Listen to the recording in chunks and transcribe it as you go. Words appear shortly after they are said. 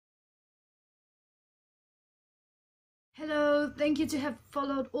Hello, thank you to have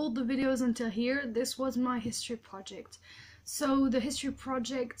followed all the videos until here. This was my history project. So the history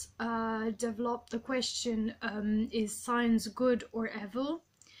project developed the question, is science good or evil?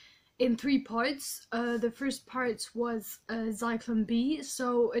 In three parts. The first part was Zyklon B,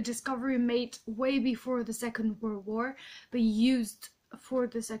 so a discovery made way before the Second World War, but used for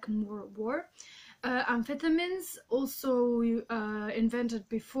the Second World War. Amphetamines, also invented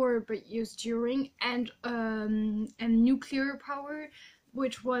before but used during, and nuclear power,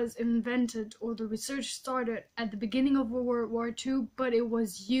 which was invented, or the research started at the beginning of World War II, but it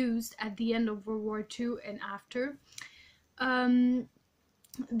was used at the end of World War II and after.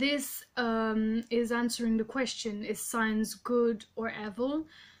 This is answering the question, is science good or evil?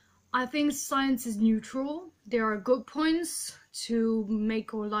 I think science is neutral. There are good points to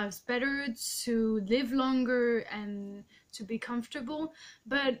make our lives better, to live longer and to be comfortable,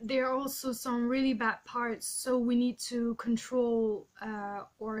 but there are also some really bad parts, so we need to control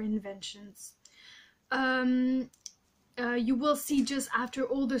our inventions. You will see just after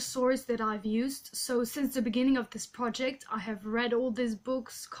all the sources that I've used. So since the beginning of this project, I have read all these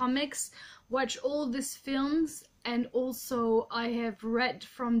books, comics, watched all these films, and also I have read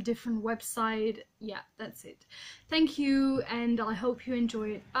from different websites. Yeah, that's it. Thank you, and I hope you enjoy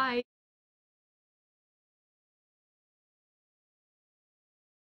it. Bye!